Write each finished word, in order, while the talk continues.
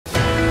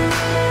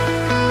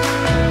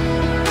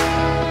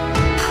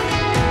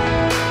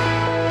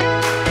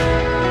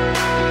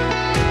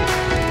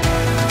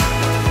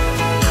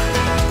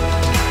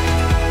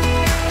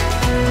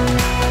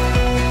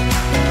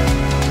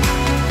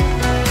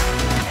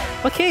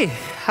Okay,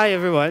 hi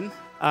everyone.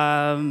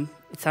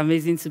 It's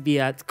amazing to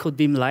be at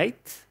CodeBeam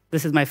Lite.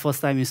 This is my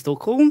first time in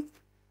Stockholm,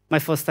 my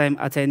first time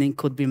attending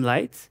CodeBeam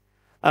Lite.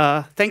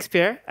 Thanks,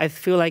 Pierre. I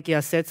feel like he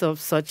has set up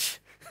such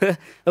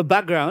a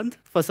background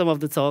for some of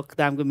the talk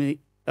that I'm going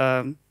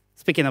to be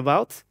speaking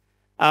about.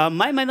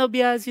 Mine might not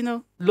be as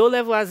low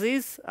level as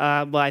is,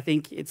 but I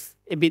think it's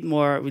a bit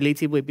more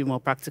relatable, a bit more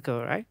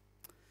practical, right?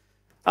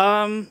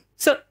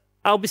 So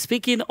I'll be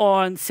speaking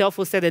on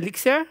self-hosted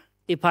Elixir.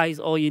 API is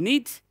all you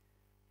need.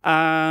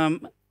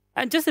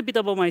 And just a bit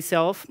about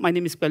myself. My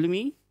name is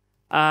Pelumi.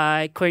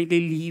 I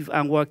currently live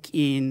and work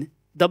in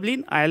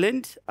Dublin,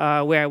 Ireland,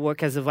 where I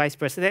work as a vice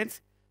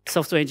president,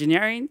 software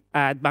engineering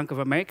at Bank of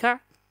America.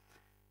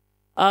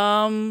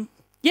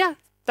 Yeah,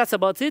 that's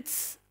about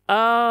it.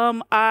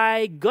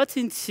 I got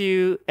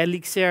into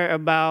Elixir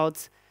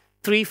about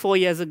 3-4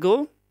 years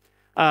ago.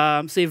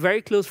 So a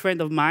very close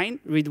friend of mine,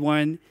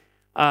 Ridwan,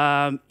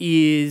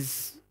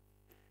 is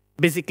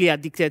basically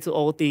addicted to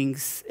all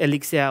things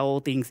Elixir, all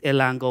things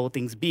Erlang, all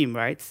things Beam,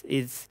 right?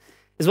 It's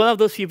one of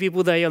those few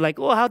people that you're like,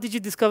 oh, how did you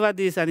discover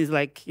this? And it's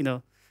like,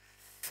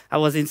 I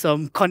was in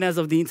some corners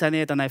of the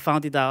internet and I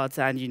found it out.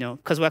 And,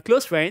 because we're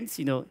close friends,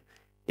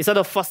 it sort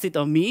of forced it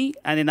on me.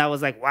 And then I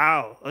was like,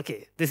 wow,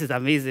 okay, this is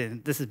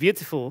amazing. This is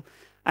beautiful.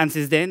 And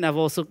since then, I've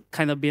also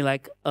kind of been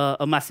like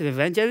a massive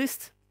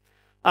evangelist.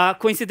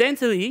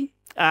 Coincidentally,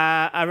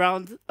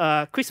 around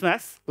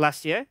Christmas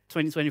last year,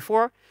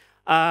 2024,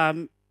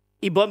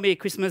 he bought me a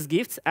Christmas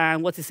gift,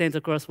 and what he sent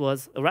across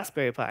was a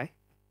Raspberry Pi.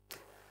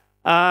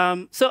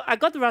 So I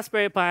got the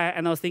Raspberry Pi,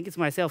 and I was thinking to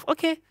myself,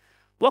 okay,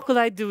 what could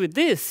I do with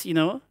this,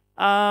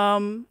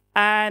 And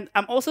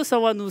I'm also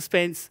someone who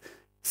spends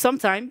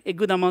a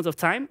good amount of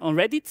time on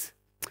Reddit.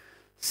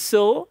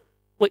 So,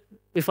 wait,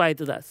 before I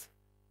do that.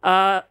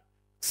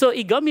 So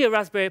he got me a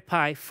Raspberry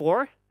Pi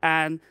 4,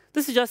 and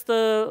this is just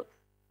the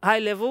high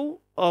level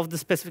of the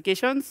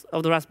specifications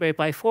of the Raspberry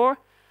Pi 4.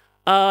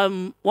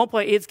 1.8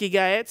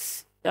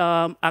 gigahertz,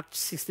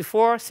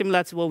 Act64,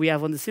 similar to what we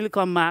have on the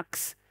Silicon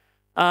Max.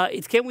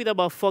 It came with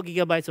about 4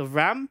 gigabytes of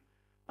RAM,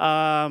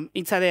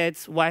 internet,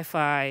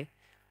 Wi-Fi,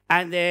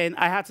 and then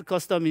I had to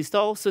custom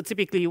install. So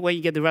typically, when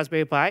you get the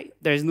Raspberry Pi,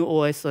 there is no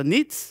OS on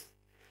it,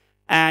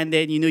 and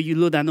then you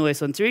load an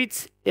OS onto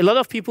it. A lot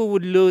of people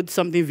would load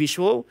something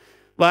visual,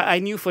 but I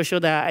knew for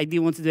sure that I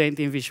didn't want to do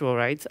anything visual,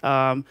 right?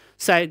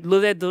 So I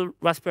loaded the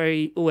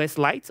Raspberry OS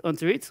Lite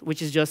onto it,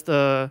 which is just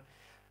a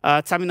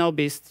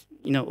terminal-based,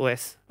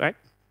 OS, right?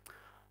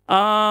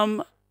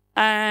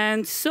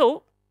 And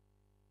so,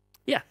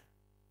 yeah.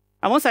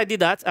 And once I did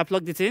that, I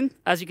plugged it in.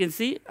 As you can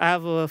see, I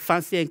have a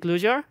fancy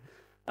enclosure.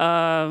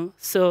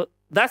 So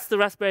that's the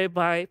Raspberry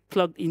Pi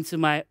plugged into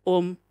my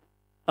home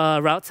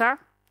router.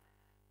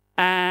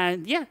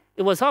 And yeah,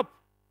 it was up.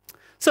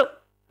 So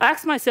I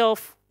asked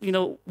myself,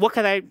 what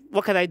can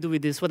I do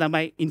with this? What am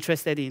I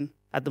interested in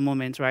at the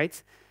moment,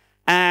 right?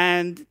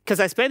 And because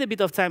I spent a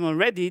bit of time on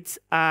Reddit,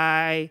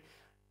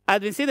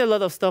 I've been seeing a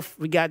lot of stuff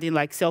regarding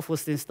like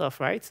self-hosting stuff,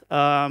 right?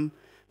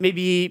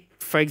 Maybe,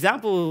 for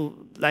example,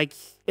 like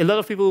a lot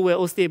of people were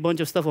hosting a bunch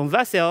of stuff on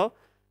Vercel.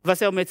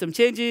 Vercel made some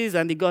changes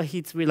and they got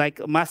hit with like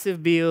a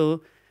massive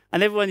bill.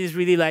 And everyone is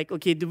really like,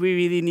 okay, do we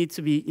really need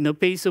to be,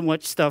 paying so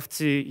much stuff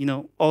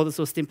to, all the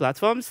hosting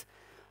platforms?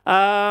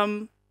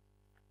 I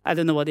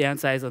don't know what the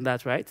answer is on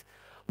that, right?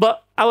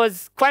 But I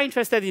was quite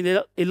interested in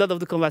a lot of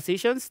the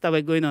conversations that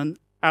were going on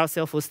our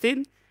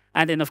self-hosting.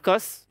 And then, of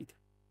course,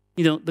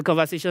 the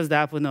conversations that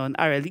happen on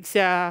our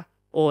Elixir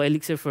or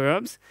Elixir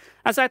forums.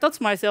 And so I thought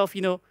to myself,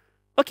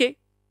 okay,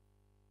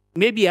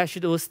 maybe I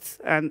should host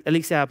an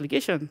Elixir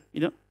application,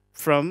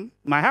 from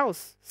my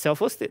house,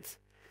 self-hosted.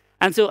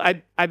 And so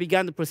I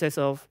began the process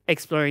of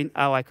exploring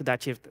how I could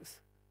achieve this.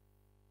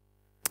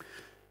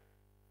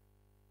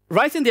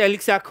 Writing the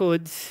Elixir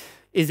code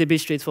is a bit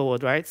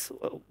straightforward, right?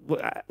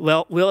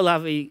 Well, we all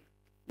have a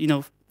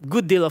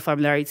good deal of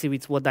familiarity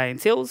with what that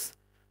entails.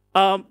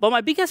 But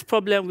my biggest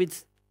problem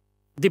with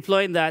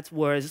deploying that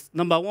was,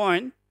 number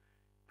one,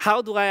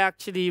 how do I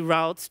actually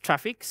route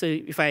traffic? So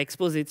if I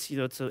expose it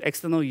to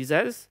external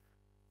users,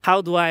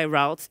 how do I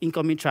route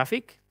incoming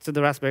traffic to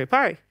the Raspberry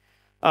Pi,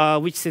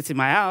 which sits in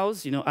my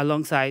house,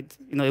 alongside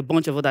a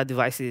bunch of other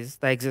devices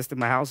that exist in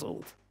my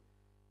household?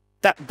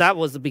 That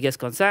was the biggest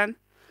concern.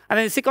 And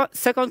then the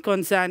second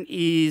concern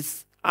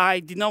is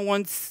I did not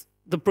want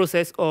the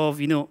process of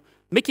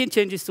making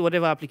changes to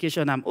whatever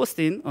application I'm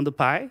hosting on the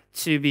Pi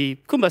to be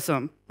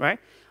cumbersome, right?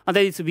 And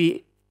then it to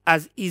be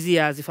as easy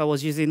as if I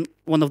was using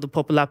one of the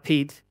popular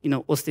paid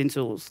hosting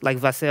tools like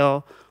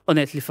Vercel or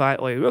Netlify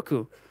or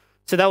Heroku.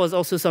 So that was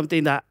also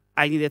something that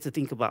I needed to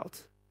think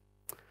about.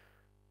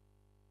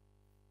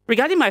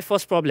 Regarding my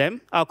first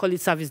problem, I'll call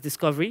it service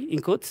discovery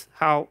in quotes,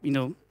 how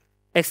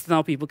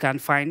external people can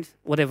find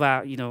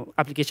whatever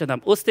application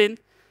I'm hosting.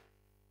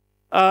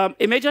 A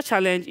major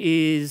challenge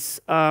is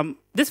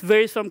this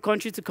varies from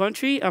country to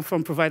country and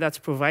from provider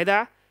to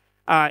provider.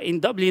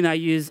 In Dublin, I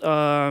use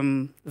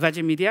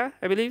Virgin Media,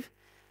 I believe.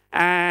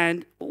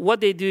 And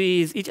what they do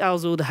is each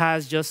household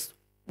has just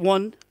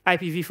one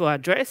IPv4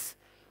 address,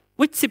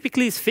 which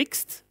typically is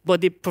fixed,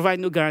 but they provide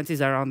no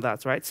guarantees around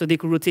that, right? So they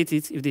could rotate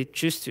it if they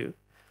choose to.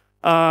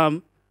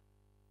 So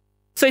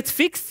it's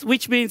fixed,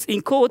 which means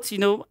in quotes,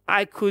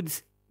 I could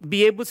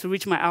be able to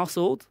reach my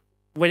household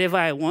whenever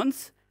I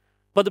want.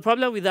 But the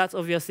problem with that,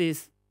 obviously,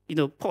 is,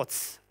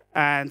 ports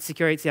and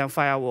security and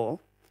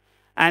firewall.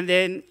 And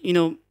then,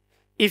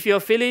 if you're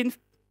feeling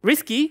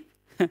risky,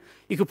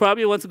 you could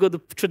probably want to go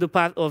through the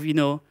path of,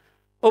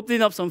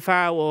 opening up some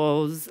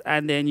firewalls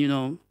and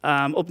then,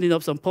 opening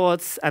up some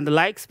ports and the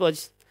likes.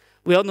 But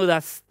we all know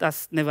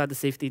that's never the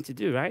safe thing to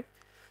do, right?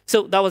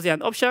 So that was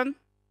an option.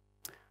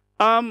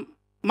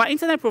 My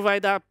internet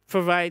provider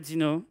provides,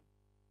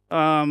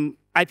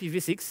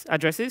 IPv6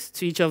 addresses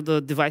to each of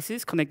the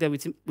devices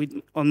connected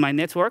on my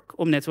network,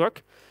 home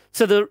network.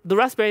 So the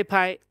Raspberry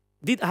Pi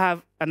did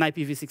have an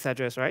IPv6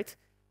 address, right?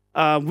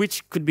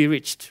 Which could be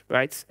reached,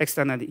 right,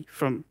 externally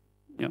from,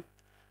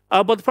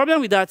 But the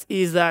problem with that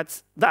is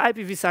that the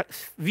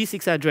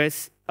IPv6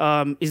 address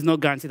is not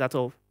guaranteed at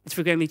all. It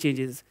frequently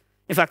changes.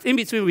 In fact, in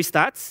between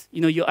restarts,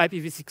 your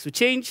IPv6 will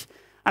change.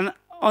 And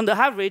on the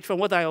average, from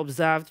what I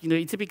observed,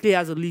 it typically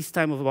has a lease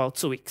time of about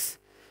 2 weeks.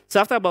 So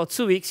after about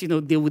 2 weeks,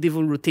 they would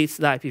even rotate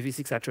the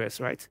IPv6 address,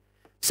 right?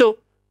 So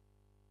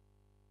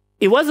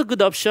it was a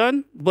good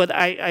option, but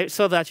I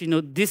saw that,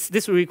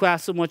 this will require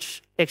so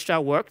much extra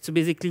work to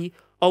basically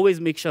always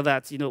make sure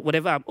that,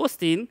 whatever I'm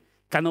hosting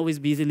can always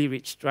be easily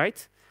reached,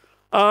 right?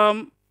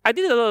 I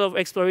did a lot of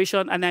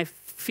exploration, and I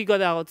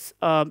figured out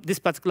this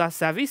particular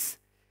service.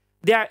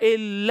 They are a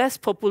less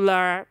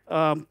popular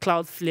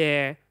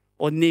Cloudflare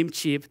or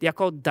Namecheap. They are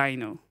called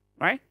Dino,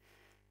 right?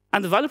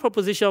 And the value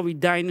proposition with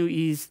Dino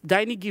is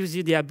Dino gives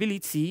you the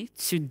ability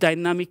to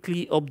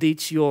dynamically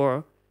update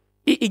your...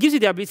 It gives you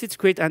the ability to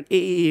create an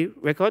AAA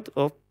record,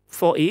 or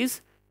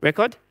 4As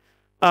record,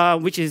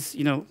 which is,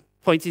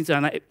 pointing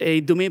to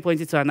a domain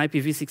pointing to an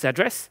IPv6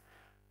 address.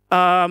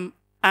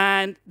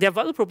 And their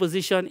value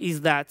proposition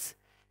is that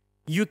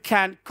you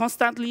can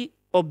constantly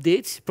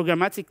update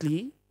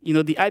programmatically,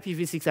 the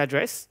IPv6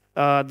 address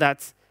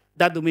that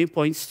domain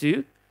points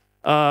to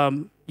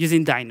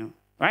using Dino,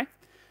 right?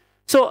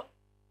 So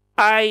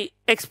I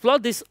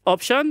explored this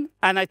option,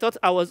 and I thought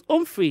I was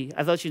home free.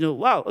 I thought,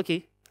 wow,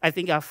 okay, I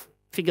think I've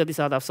figured this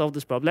out. I've solved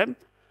this problem.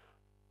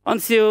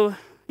 Until,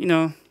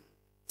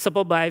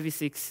 support by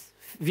V6.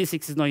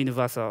 V6 is not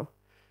universal.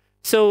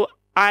 So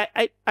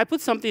I put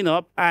something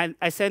up, and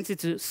I sent it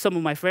to some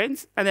of my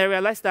friends, and I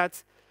realized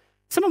that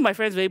some of my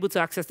friends were able to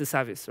access the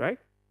service, right?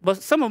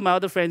 But some of my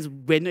other friends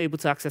were not able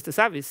to access the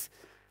service.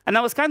 And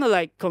I was kind of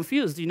like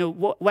confused,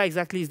 why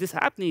exactly is this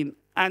happening?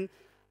 And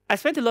I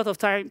spent a lot of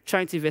time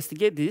trying to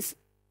investigate this.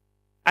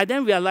 I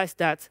then realized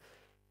that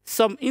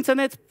some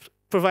internet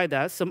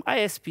providers, some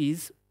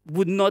ISPs,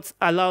 would not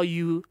allow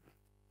you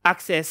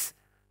access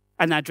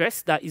an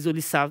address that is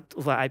only served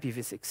over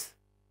IPv6.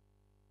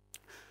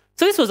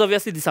 So this was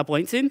obviously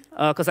disappointing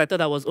because I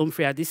thought I was home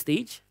free at this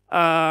stage.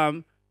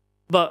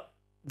 But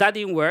that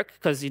didn't work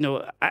because,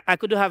 I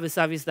couldn't have a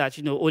service that,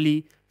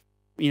 only,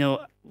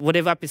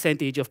 whatever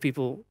percentage of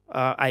people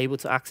are able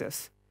to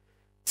access.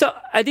 So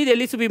I did a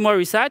little bit more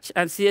research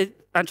and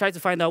tried to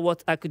find out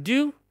what I could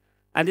do.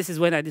 And this is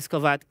when I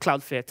discovered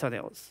Cloudflare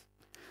tunnels.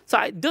 So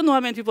I don't know how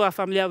many people are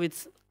familiar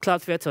with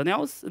Cloudflare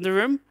tunnels in the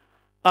room.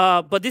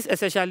 But this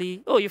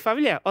essentially, oh, you're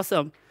familiar?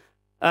 Awesome.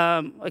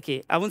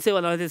 Okay, I won't say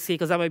what I wanted to say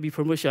because that might be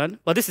promotion.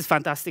 But this is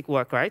fantastic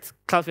work, right?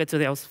 Cloudflare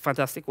tunnels,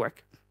 fantastic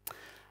work.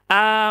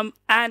 And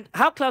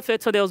how Cloudflare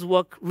tunnels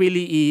work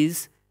really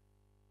is,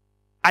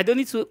 I don't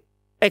need to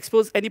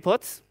expose any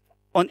ports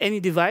on any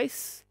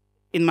device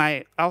in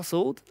my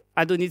household.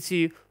 I don't need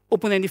to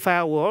open any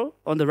firewall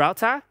on the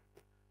router.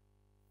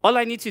 All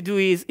I need to do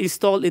is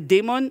install a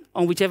daemon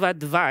on whichever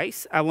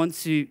device I want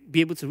to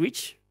be able to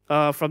reach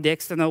from the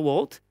external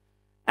world.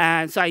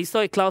 And so I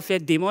install a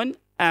Cloudflare daemon.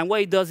 And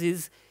what it does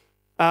is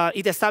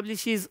it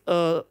establishes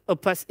a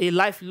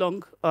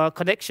lifelong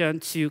connection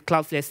to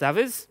Cloudflare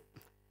servers.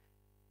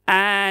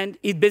 And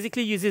it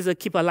basically uses a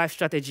keep alive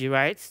strategy,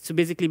 right? To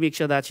basically make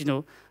sure that,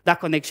 that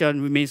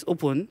connection remains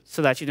open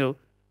so that,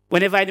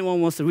 whenever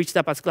anyone wants to reach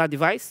that particular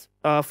device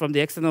from the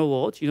external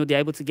world, they're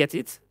able to get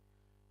it.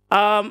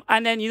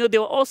 And then,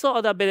 there were also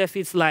other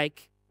benefits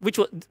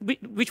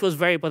which was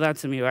very important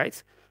to me,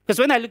 right? Because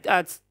when I looked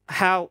at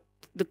how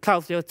the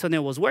Cloudflare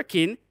tunnel was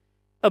working,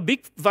 a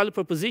big value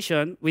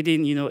proposition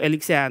within,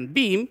 Elixir and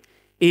BEAM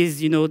is,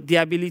 the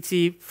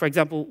ability, for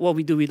example, what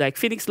we do with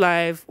Phoenix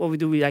Live, what we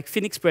do with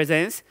Phoenix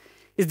Presence,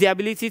 is the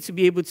ability to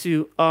be able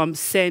to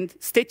send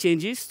state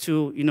changes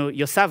to,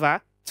 your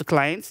server to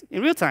clients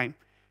in real time.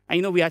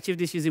 And, we achieve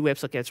this using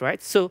WebSockets,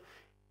 right? So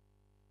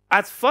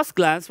at first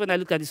glance, when I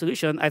looked at the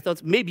solution, I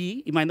thought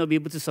maybe it might not be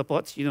able to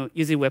support,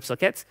 using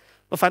WebSockets.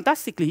 But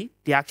fantastically,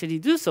 they actually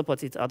do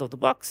support it out of the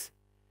box.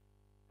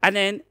 And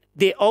then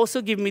they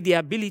also give me the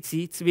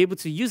ability to be able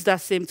to use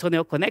that same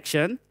tunnel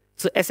connection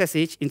to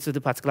SSH into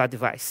the particular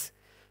device.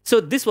 So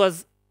this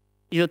was,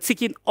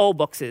 ticking all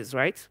boxes,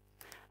 right?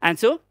 And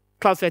so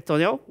Cloudflare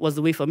tunnel was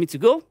the way for me to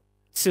go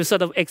to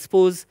sort of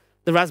expose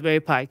the Raspberry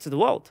Pi to the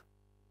world.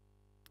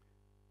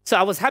 So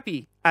I was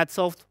happy I'd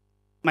solved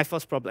my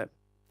first problem.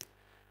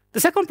 The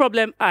second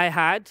problem I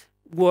had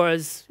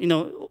was,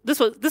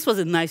 this was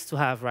a nice to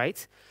have,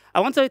 right? I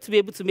wanted to be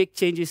able to make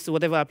changes to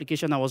whatever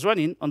application I was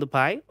running on the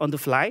Pi, on the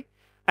fly,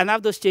 and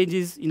have those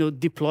changes,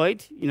 deployed,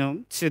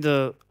 to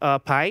the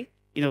Pi,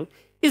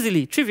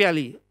 easily,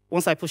 trivially,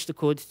 once I push the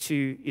code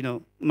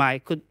to,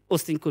 my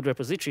hosting code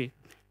repository.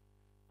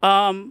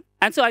 And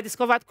so I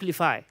discovered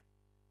Coolify.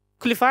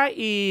 Coolify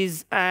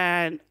is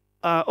an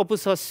open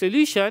source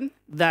solution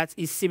that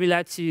is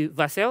similar to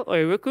Vercel or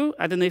Heroku.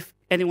 I don't know if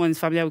anyone is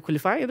familiar with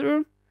Coolify in the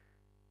room.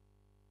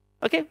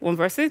 Okay, one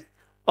person.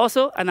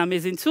 Also, an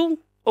amazing tool,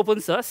 open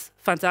source,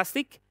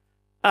 fantastic.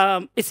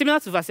 It's similar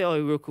to Vercel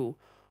or Heroku.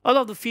 All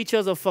of the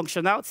features of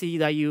functionality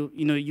that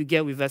you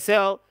get with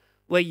Vercel,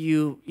 where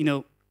you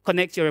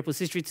connect your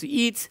repository to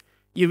it,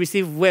 you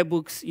receive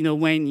webhooks,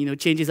 when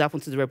changes happen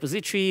to the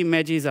repository,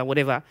 merges and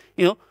whatever,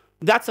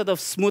 that sort of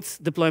smooth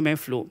deployment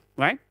flow,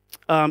 right?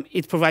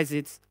 It provides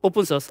it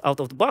open source out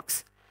of the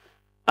box.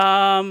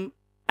 And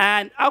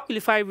how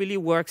Coolify really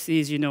works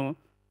is,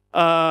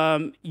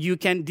 you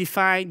can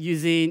define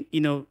using,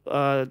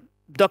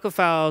 Docker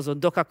files or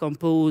Docker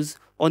Compose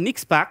or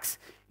Nix packs,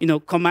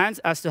 commands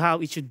as to how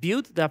it should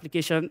build the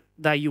application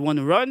that you want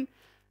to run,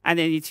 and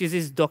then it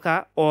uses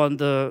Docker on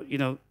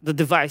the, the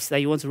device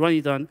that you want to run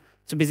it on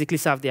to basically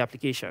serve the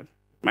application,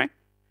 right?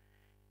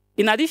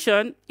 In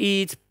addition,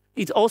 it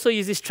also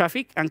uses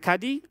traffic and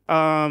Caddy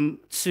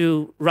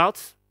to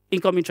route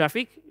incoming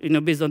traffic,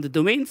 based on the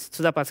domains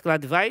to that particular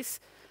device.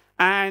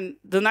 And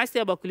the nice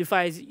thing about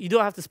Coolify is you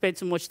don't have to spend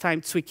too much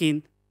time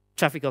tweaking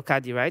traffic or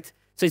Caddy, right?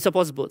 So it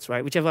supports both,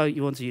 right? Whichever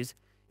you want to use.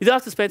 You don't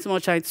have to spend too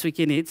much time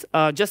tweaking it.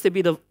 Just a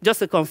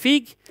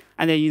config,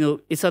 and then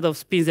it sort of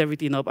spins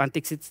everything up and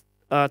takes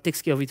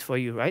care of it for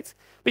you, right?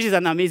 Which is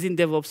an amazing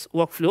DevOps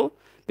workflow,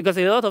 because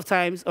a lot of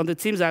times on the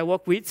teams I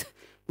work with,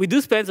 we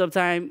do spend some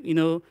time,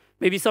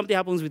 maybe something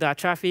happens with our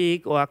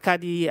traffic or our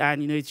Caddy,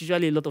 and it's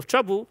usually a lot of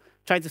trouble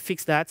trying to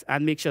fix that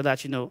and make sure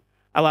that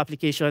our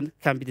application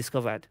can be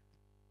discovered.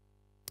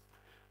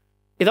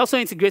 It also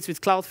integrates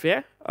with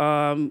Cloudflare,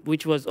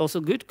 which was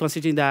also good,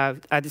 considering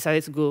that I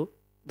decided to go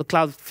the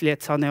Cloudflare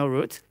tunnel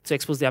route to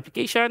expose the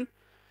application.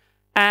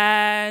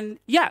 And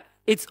yeah,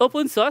 it's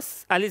open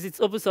source. At least it's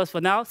open source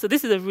for now. So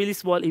this is a really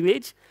small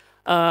image.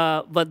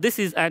 But this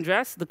is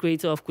Andreas, the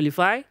creator of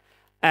Coolify.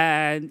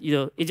 And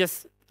it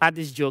just had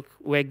this joke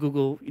where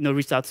Google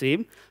reached out to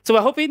him. So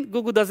we're hoping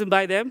Google doesn't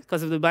buy them,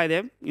 because if they buy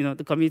them,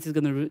 the community is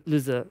going to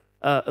lose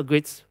a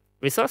great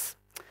resource.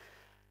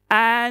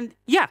 And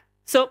yeah,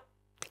 so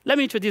let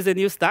me introduce a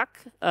new stack.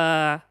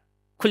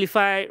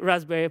 Coolify,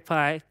 Raspberry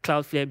Pi,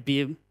 Cloudflare,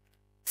 BEAM,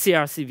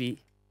 CRCB,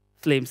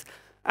 Flames.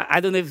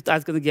 I don't know if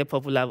that's going to get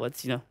popular, but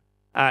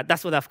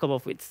that's what I've come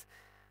up with.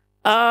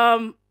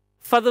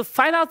 For the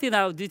final thing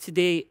I'll do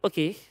today,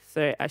 okay,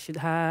 sorry, I should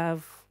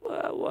have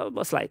one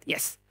more slide.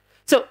 Yes.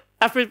 So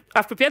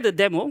I've prepared the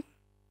demo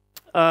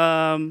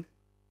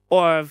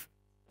of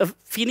a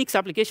Phoenix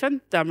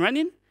application that I'm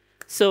running.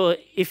 So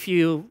if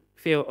you're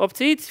up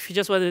to it, if you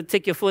just want to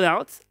take your phone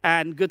out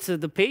and go to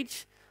the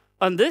page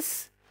on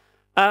this,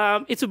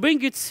 it will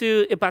bring you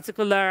to a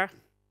particular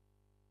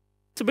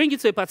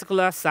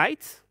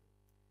site.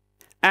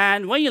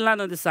 And when you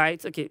land on the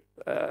site, okay,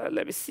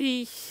 let me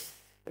see.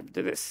 Let me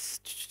do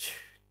this.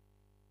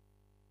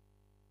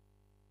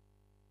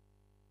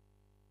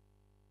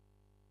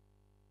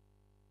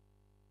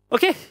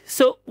 Okay,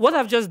 so what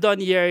I've just done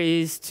here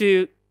is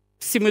to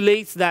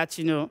simulate that,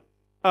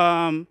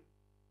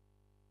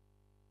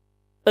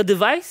 a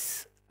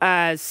device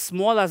as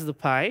small as the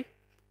Pi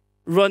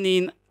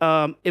running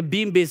a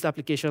BEAM-based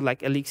application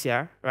like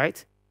Elixir,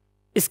 right,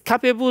 is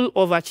capable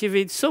of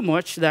achieving so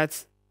much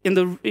that in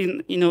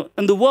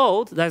the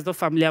world that is not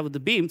familiar with the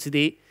BEAM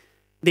today,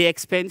 they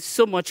expend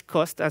so much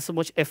cost and so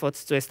much effort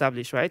to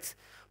establish, right?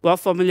 We're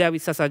familiar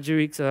with Sasa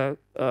Jurik's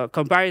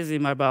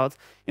comparison about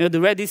the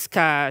Redis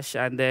cache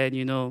and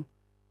then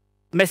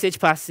message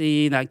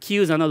passing and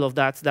queues and all of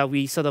that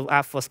we sort of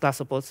have first-class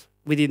support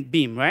within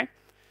BEAM, right?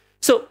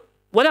 So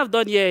what I've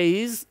done here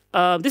is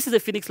this is a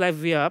Phoenix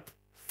Live app.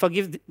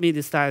 Forgive me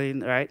the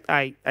styling, right?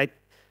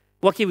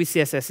 Working with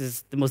CSS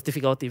is the most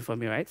difficult thing for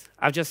me, right?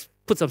 I've just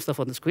put some stuff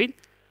on the screen.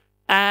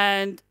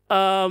 And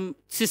to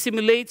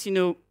simulate,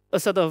 a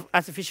sort of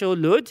artificial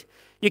load,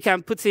 you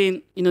can put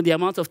in, the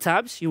amount of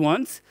tabs you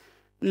want.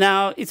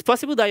 Now, it's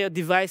possible that your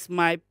device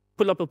might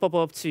pull up a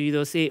pop-up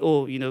to, say,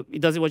 oh,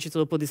 it doesn't want you to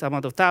open this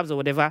amount of tabs or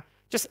whatever.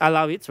 Just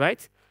allow it,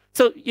 right?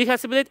 So you can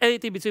simulate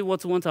anything between 1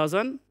 to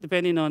 1,000,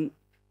 depending on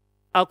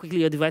how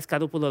quickly your device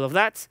can open all of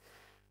that.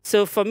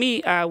 So for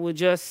me, I would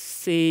just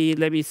say,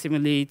 let me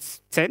simulate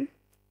 10.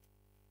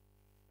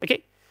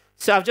 Okay,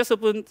 so I've just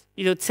opened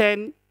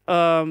 10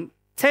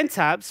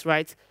 tabs,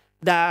 right,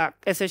 that are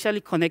essentially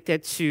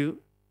connected to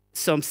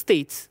some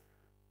states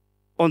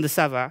on the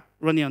server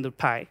running on the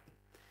Pi.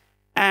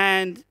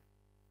 And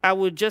I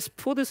will just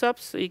pull this up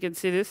so you can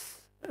see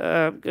this.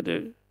 I'm going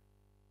to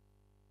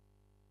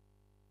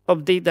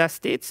update that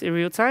state in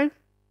real time.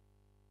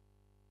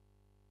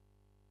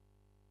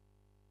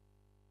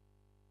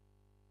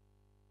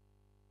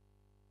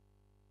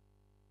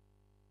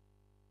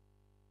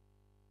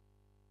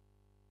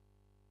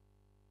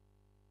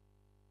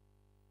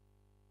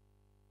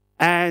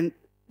 And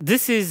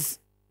these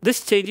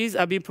changes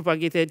are being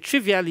propagated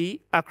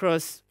trivially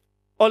across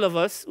all of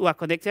us who are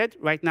connected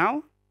right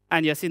now,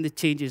 and you're seeing the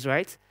changes,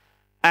 right?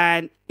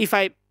 And if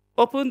I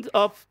opened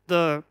up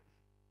the,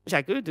 which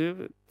I could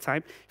do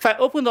time, if I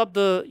opened up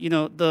the,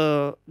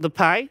 the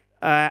pie,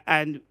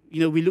 and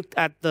we looked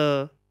at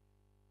the,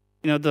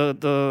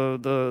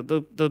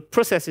 the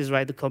processes,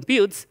 right, the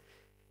computes,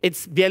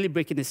 it's barely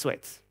breaking a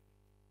sweat.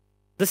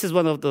 This is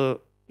one of the,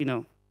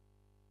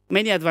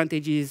 many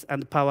advantages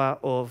and the power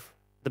of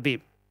the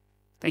BEAM.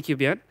 Thank you,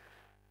 Björn.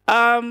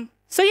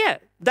 So yeah,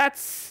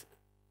 that's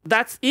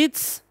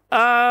it.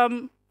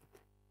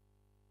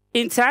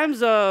 In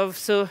terms of,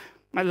 so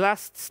my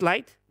last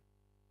slide,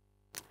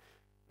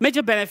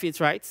 major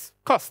benefits, right?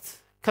 Cost.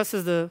 Cost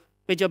is the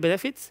major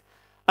benefits.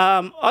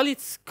 All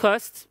its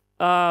cost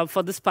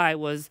for this pie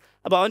was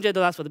about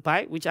 $100 for the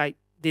pie, which I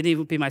didn't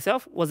even pay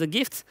myself, was a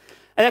gift.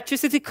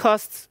 Electricity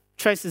cost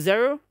trends to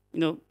zero.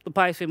 The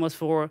pie is famous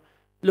for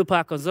low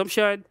power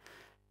consumption.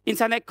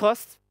 Internet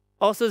cost,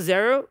 also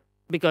zero,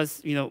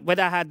 because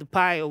whether I had the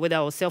pie or whether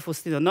I was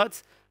self-hosting or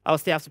not, I would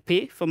still have to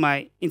pay for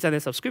my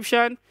internet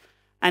subscription.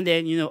 And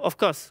then, of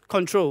course,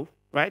 control,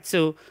 right?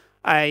 So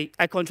I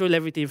control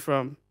everything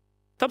from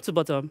top to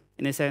bottom,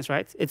 in a sense,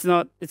 right? It's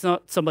not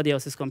somebody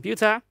else's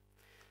computer.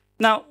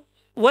 Now,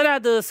 what are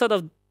the sort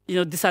of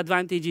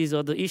disadvantages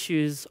or the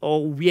issues,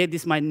 or where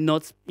this might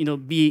not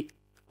be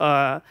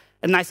a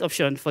nice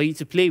option for you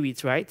to play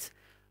with, right?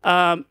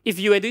 If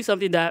you were doing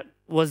something that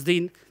was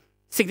doing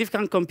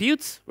significant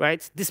compute,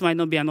 right, this might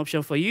not be an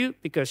option for you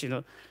because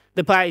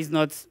the Pi is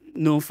not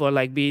known for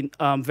being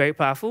very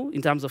powerful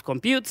in terms of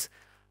compute.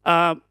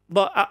 But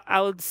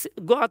I would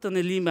go out on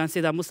a limb and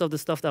say that most of the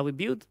stuff that we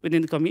build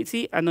within the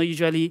community are not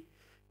usually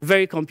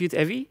very compute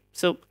heavy.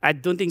 So I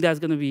don't think that's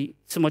going to be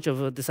too much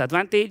of a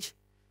disadvantage.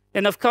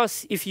 And of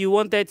course, if you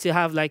wanted to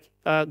have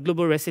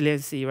global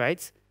resiliency,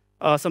 right,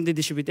 or something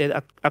distributed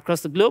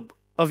across the globe,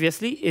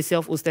 obviously a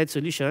self-hosted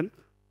solution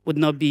would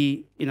not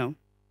be, would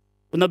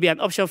not be an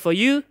option for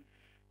you.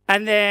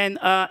 And then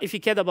if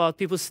you cared about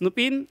people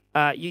snooping,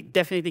 you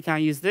definitely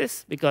can use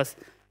this because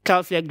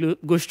Cloudflare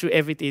goes through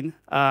everything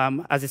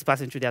as it's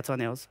passing through their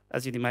tunnels,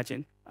 as you'd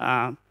imagine.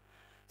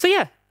 So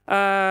yeah,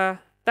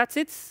 that's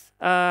it.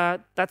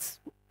 That's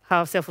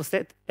how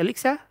self-hosted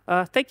Elixir.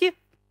 Thank you.